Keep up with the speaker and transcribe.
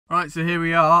Right, so here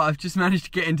we are. I've just managed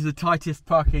to get into the tightest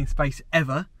parking space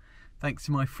ever, thanks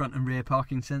to my front and rear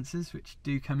parking sensors, which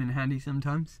do come in handy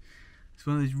sometimes. It's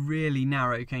one of those really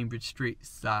narrow Cambridge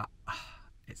streets that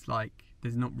it's like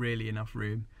there's not really enough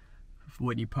room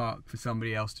when you park for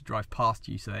somebody else to drive past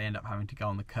you, so they end up having to go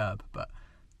on the curb, but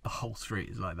the whole street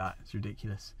is like that. It's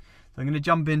ridiculous. So I'm going to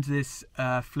jump into this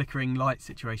flickering light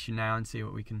situation now and see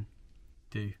what we can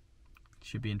do.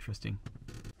 Should be interesting.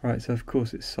 Right, so of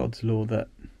course it's sod's law that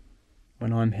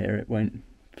when I'm here it won't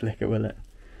flicker, will it?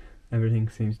 Everything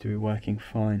seems to be working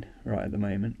fine right at the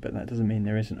moment, but that doesn't mean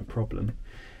there isn't a problem.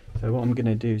 So what I'm going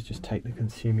to do is just take the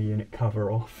consumer unit cover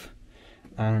off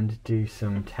and do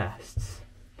some tests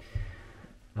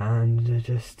and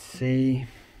just see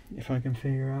if I can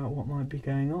figure out what might be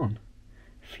going on.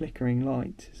 Flickering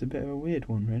light is a bit of a weird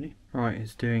one, really. Right,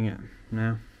 it's doing it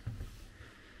now.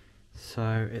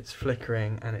 So it's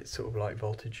flickering, and it's sort of like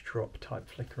voltage drop type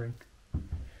flickering.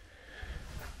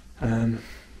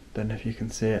 Don't know if you can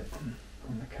see it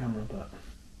on the camera, but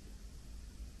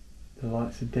the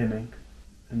lights are dimming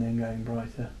and then going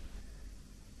brighter,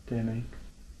 dimming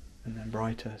and then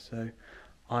brighter. So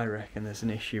I reckon there's an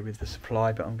issue with the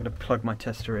supply, but I'm going to plug my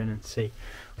tester in and see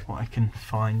what I can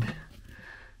find.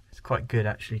 It's quite good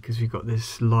actually, because we've got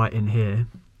this light in here,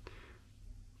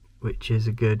 which is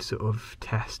a good sort of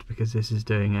test because this is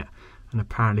doing it, and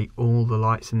apparently all the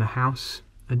lights in the house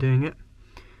are doing it.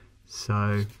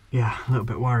 So yeah, a little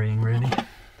bit worrying really.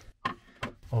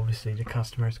 Obviously the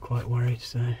customer is quite worried,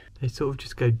 so they sort of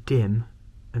just go dim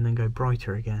and then go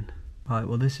brighter again. Right,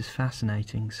 well this is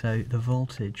fascinating. So the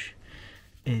voltage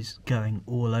is going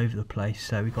all over the place.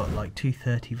 So we've got like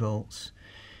 230 volts,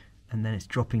 and then it's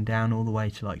dropping down all the way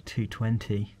to like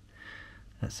 220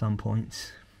 at some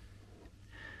points,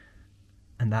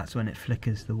 and that's when it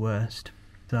flickers the worst.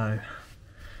 So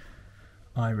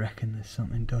I reckon there's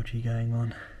something dodgy going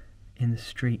on in the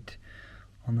street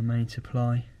on the main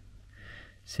supply.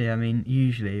 See, I mean,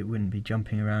 usually it wouldn't be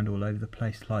jumping around all over the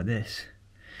place like this,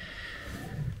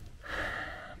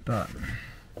 but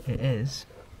it is.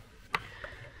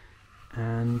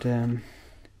 And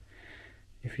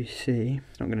if you see,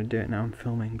 I'm not going to do it now, I'm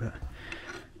filming, but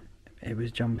it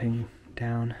was jumping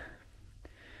down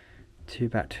to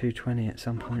about 220 at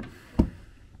some point.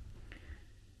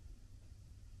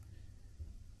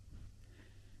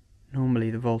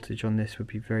 Normally the voltage on this would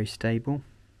be very stable.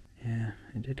 Yeah,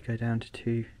 it did go down to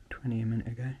 220 a minute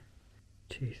ago.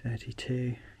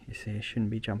 232, you see it shouldn't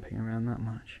be jumping around that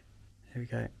much. There we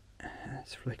go,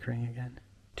 it's flickering again.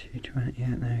 220,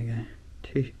 yeah, there we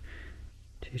go.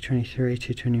 223,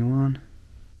 221.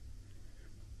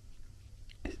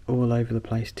 It's all over the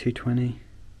place, 220.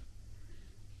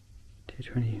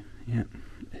 220, yeah,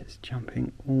 it's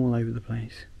jumping all over the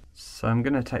place. So I'm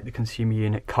going to take the consumer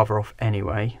unit cover off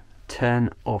anyway, turn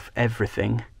off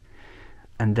everything,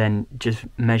 and then just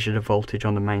measure the voltage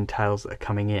on the main tails that are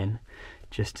coming in,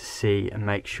 just to see and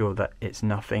make sure that it's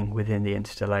nothing within the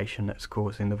installation that's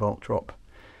causing the volt drop.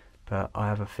 But I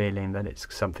have a feeling that it's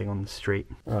something on the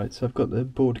street. Right, so I've got the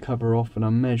board cover off and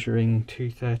I'm measuring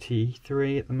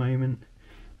 233 at the moment,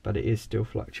 but it is still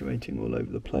fluctuating all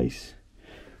over the place.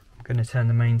 I'm going to turn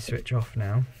the main switch off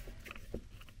now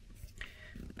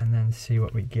and then see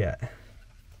what we get.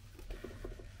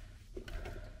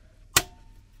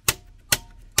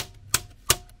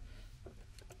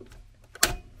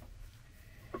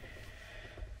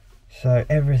 So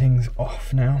everything's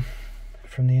off now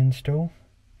from the install,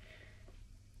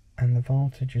 and the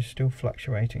voltage is still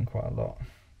fluctuating quite a lot.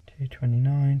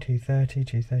 229, 230,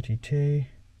 232,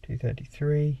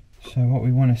 233. So what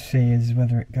we want to see is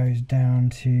whether it goes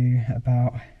down to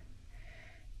about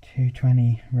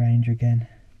 220 range again.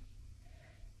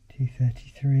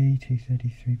 233,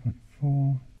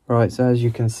 233.4. Right, so as you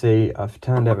can see, I've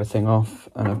turned everything off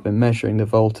and I've been measuring the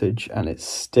voltage, and it's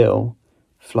still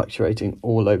fluctuating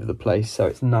all over the place. So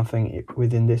it's nothing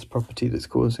within this property that's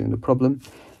causing the problem.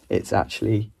 It's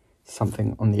actually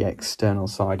something on the external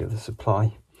side of the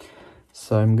supply.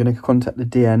 So I'm going to contact the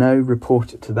DNO,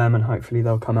 report it to them, and hopefully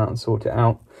they'll come out and sort it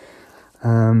out.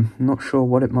 Not sure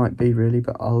what it might be really,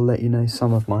 but I'll let you know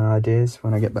some of my ideas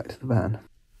when I get back to the van.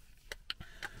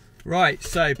 Right,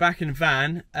 so back in the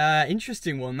van.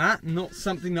 Interesting one, that. Not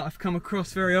something that I've come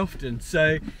across very often.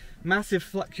 So massive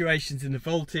fluctuations in the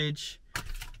voltage.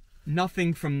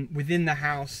 Nothing from within the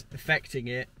house affecting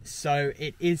it, so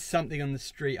it is something on the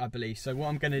street, I believe. So what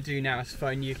I'm going to do now is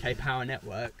phone UK Power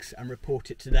Networks and report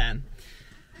it to them.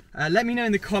 Let me know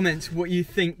in the comments what you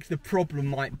think the problem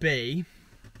might be,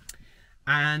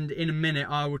 and in a minute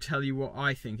I will tell you what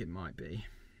I think it might be.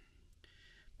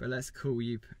 But let's call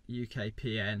you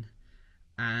UKPN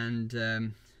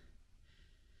and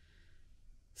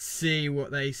see what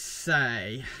they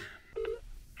say.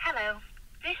 Hello,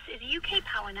 this is UK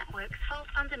Power Network's Fault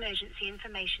and Emergency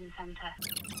Information Centre.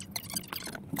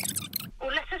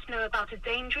 Or let us know about a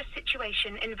dangerous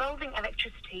situation involving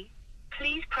electricity,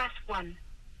 please press 1.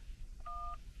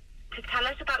 To tell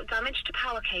us about damage to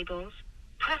power cables,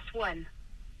 press 1.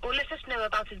 Or let us know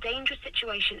about a dangerous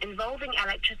situation involving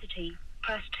electricity,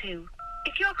 press 2.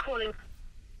 If you are calling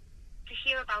to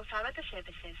hear about our other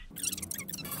services.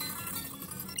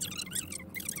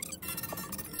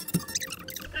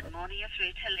 Good morning, you're through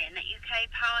to Lynn at UK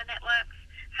Power Networks.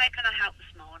 How can I help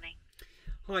this morning?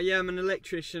 Hi, yeah, I'm an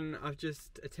electrician. I've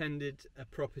just attended a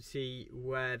property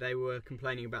where they were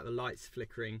complaining about the lights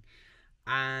flickering,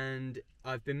 and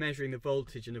I've been measuring the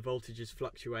voltage, and the voltage is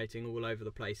fluctuating all over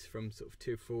the place from sort of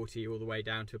 240 all the way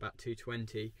down to about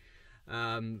 220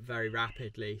 very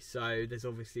rapidly. So there's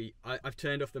obviously, I've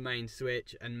turned off the main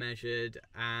switch and measured,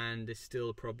 and there's still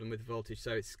a problem with the voltage.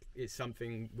 So it's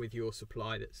something with your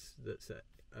supply that's at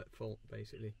fault,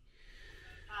 basically.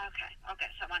 Okay, I'll get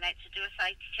someone out to do a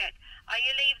safety check. Are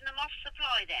you leaving them off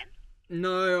supply then?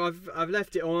 No, I've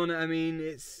left it on. I mean,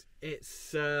 it's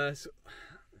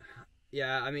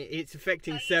yeah, I mean, it's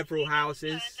affecting several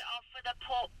houses. Turned it off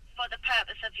for the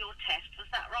purpose of your test, was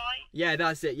that right? Yeah,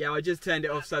 that's it. Yeah, I just turned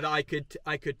it off so that I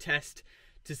could test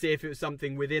to see if it was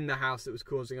something within the house that was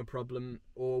causing a problem,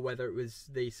 or whether it was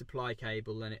the supply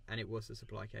cable, and it was the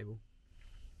supply cable.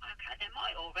 Okay, there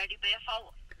might already be a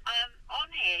fault on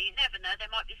here. You never know, there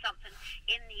might be something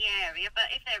in the area, but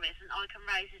if there isn't, I can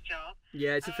raise a job.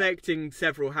 Yeah, it's affecting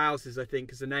several houses, I think,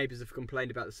 because the neighbours have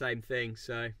complained about the same thing.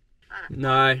 So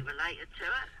no, related to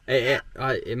it.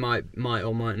 It might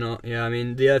or might not. Yeah, I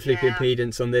mean, the earthly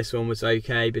impedance on this one was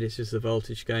okay, but it's just the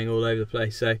voltage going all over the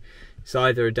place. So it's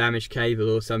either a damaged cable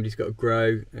or somebody's got a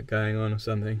grow going on or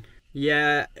something.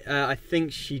 Yeah, I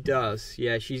think she does.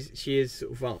 Yeah, she is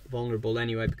sort of vulnerable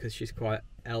anyway because she's quite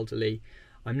elderly.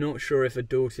 I'm not sure if her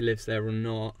daughter lives there or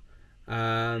not.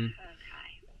 Okay.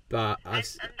 But and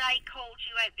they called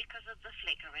you out because of the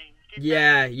flickering, did they?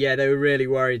 they? Yeah, they were really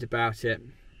worried about it.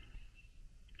 Okay.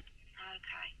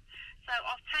 So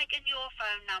I've taken your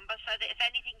phone number so that if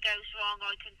anything goes wrong,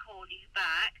 I can call you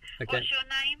back. Okay. What's your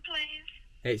name, please?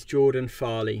 It's Jordan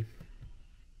Farley.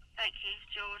 Thank you,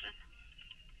 Jordan.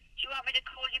 Do you want me to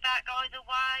call you back either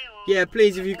way? Or... Yeah,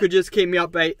 please, if you could just keep me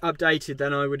updated,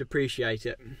 then I would appreciate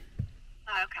it.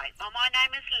 Okay, well, my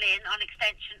name is Lynn on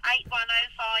extension 8105.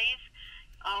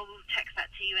 I will text that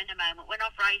to you in a moment. When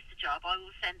I've raised the job, I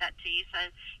will send that to you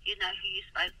so you know who you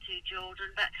spoke to,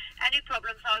 Jordan. But any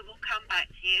problems, I will come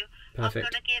back to you. Perfect. I'm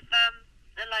going to give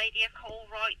the lady a call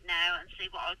right now and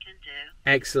see what I can do.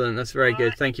 Excellent, that's very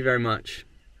good. Thank you very much.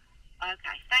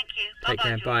 Okay, thank you. Take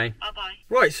care, bye. Bye-bye.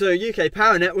 Right, so UK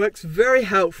Power Networks, very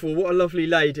helpful. What a lovely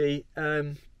lady,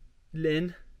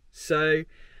 Lynn. So,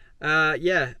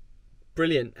 yeah,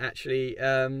 brilliant, actually.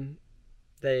 They're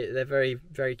very,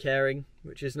 very caring,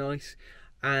 which is nice,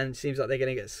 and seems like they're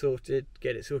going to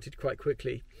get it sorted quite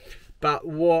quickly. But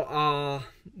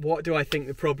what do I think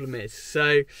the problem is?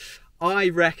 So, I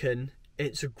reckon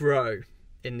it's a grow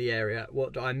in the area.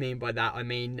 What do I mean by that? I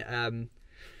mean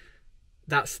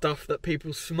that stuff that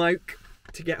people smoke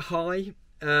to get high.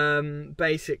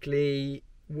 Basically,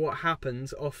 what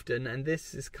happens often, and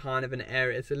this is kind of an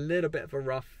area, it's a little bit of a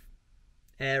rough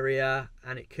area,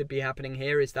 and it could be happening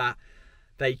here, is that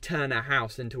they turn a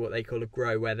house into what they call a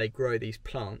grow, where they grow these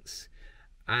plants,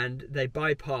 and they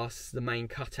bypass the main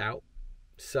cutout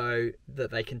so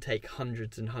that they can take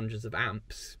hundreds and hundreds of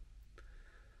amps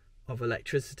of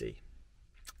electricity.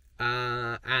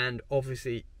 And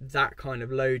obviously that kind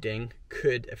of loading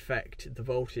could affect the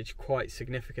voltage quite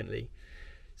significantly.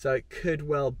 So it could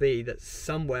well be that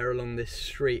somewhere along this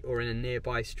street or in a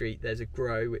nearby street there's a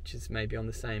grow which is maybe on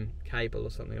the same cable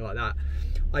or something like that.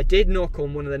 I did knock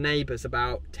on one of the neighbours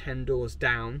about 10 doors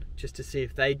down just to see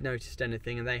if they'd noticed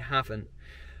anything, and they haven't.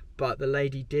 But the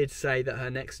lady did say that her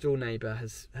next door neighbour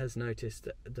has noticed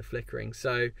the flickering.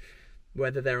 So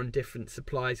whether they're on different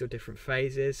supplies or different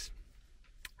phases,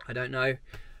 I don't know,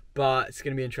 but it's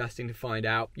going to be interesting to find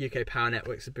out. UK Power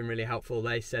Networks have been really helpful.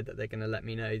 They said that they're going to let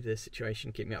me know the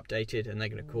situation, keep me updated, and they're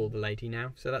going to call the lady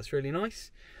now, so that's really nice.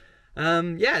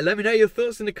 Yeah, let me know your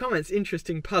thoughts in the comments.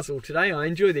 Interesting puzzle today. I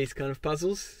enjoy these kind of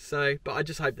puzzles, so but I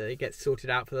just hope that it gets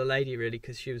sorted out for the lady, really,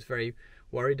 because she was very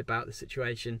worried about the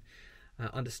situation,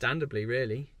 understandably,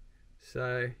 really.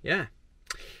 So yeah,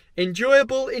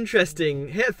 enjoyable, interesting.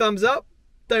 Hit a thumbs up.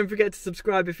 Don't forget to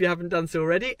subscribe if you haven't done so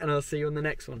already, and I'll see you on the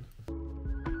next one.